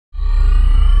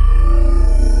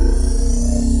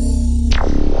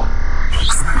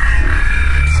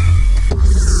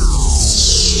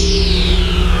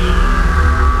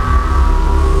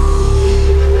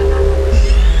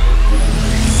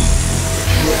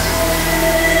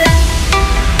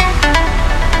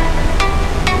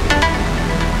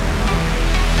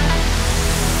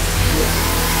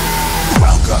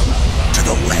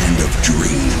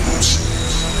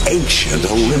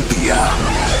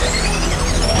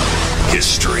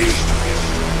history,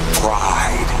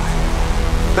 pride,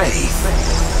 faith,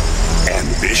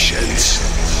 ambitions,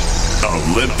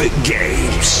 Olympic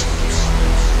Games.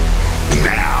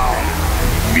 Now,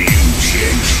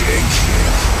 music.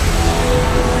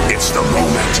 It's the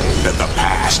moment that the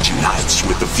past unites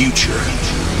with the future.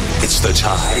 It's the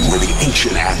time where the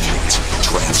ancient athletes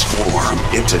transform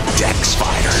into Dex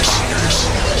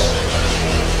fighters.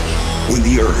 When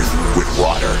the earth, with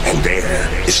water and air,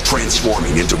 is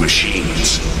transforming into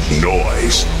machines,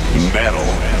 noise, metal,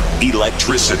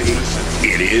 electricity,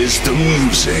 it is the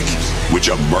music which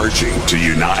are merging to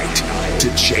unite, to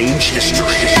change history.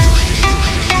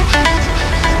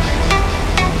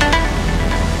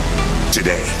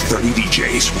 Today, 30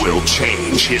 DJs will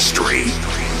change history.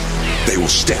 They will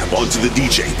step onto the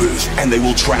DJ booth and they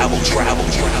will travel.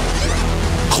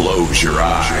 Close your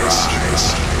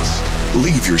eyes.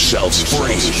 Leave yourselves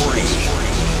free.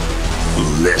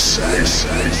 Listen.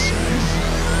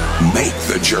 Make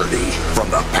the journey from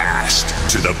the past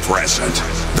to the present.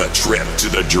 The trip to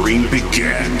the dream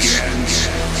begins.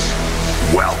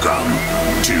 Welcome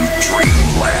to